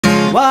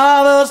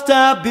Why must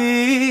I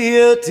be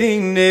a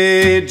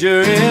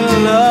teenager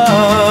in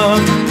love?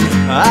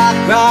 I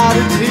cried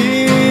a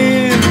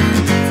tear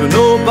for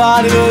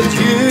nobody but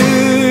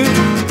you.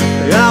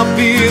 I'll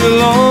be the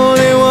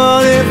lonely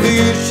one if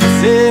you should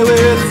say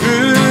we're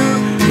through.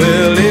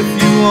 Well, if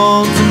you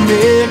want to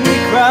make me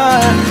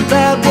cry,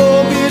 that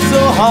won't be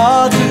so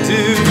hard to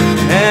do.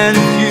 And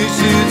if you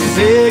should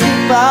say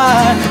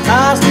goodbye,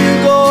 I'll still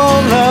go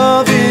on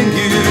loving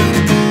you.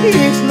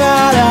 Each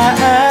night I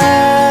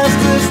ask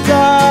the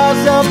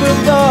stars up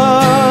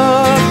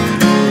above,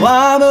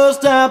 why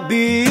must I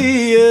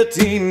be a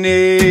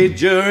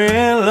teenager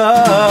in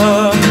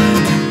love?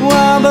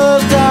 Why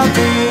must I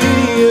be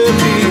a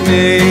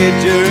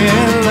teenager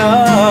in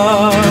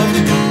love?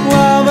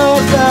 Why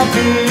must I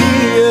be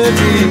a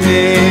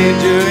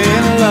teenager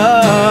in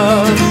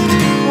love?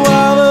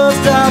 Why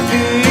must I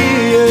be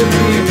a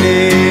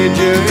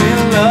teenager in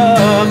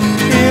love?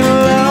 In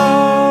love.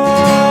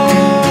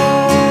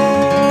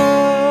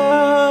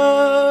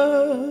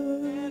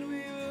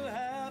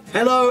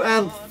 Hello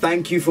and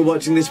thank you for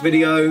watching this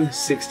video.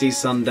 60s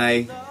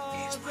Sunday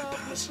is my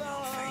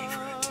personal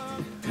favourite.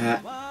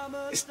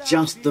 It's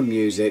just the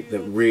music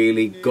that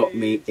really got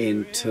me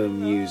into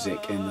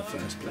music in the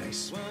first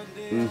place.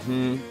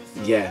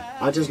 Yeah,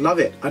 I just love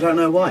it. I don't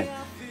know why.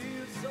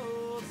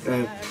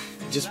 It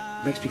just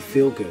makes me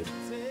feel good.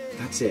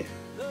 That's it.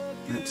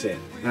 That's it.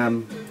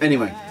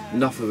 Anyway,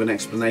 enough of an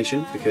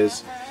explanation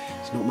because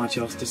there's not much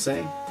else to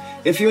say.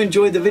 If you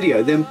enjoyed the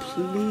video, then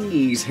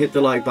please hit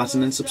the like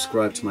button and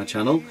subscribe to my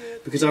channel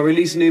because I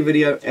release a new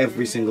video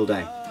every single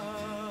day.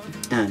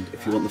 And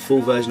if you want the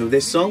full version of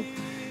this song,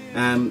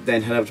 then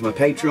head over to my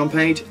Patreon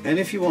page, and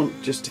if you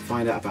want just to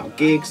find out about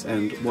gigs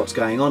and what's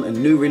going on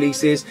and new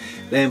releases,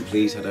 then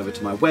please head over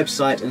to my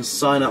website and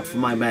sign up for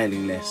my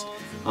mailing list.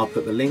 I'll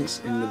put the links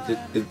in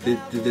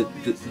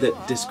the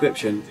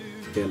description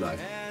below.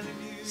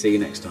 See you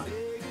next time.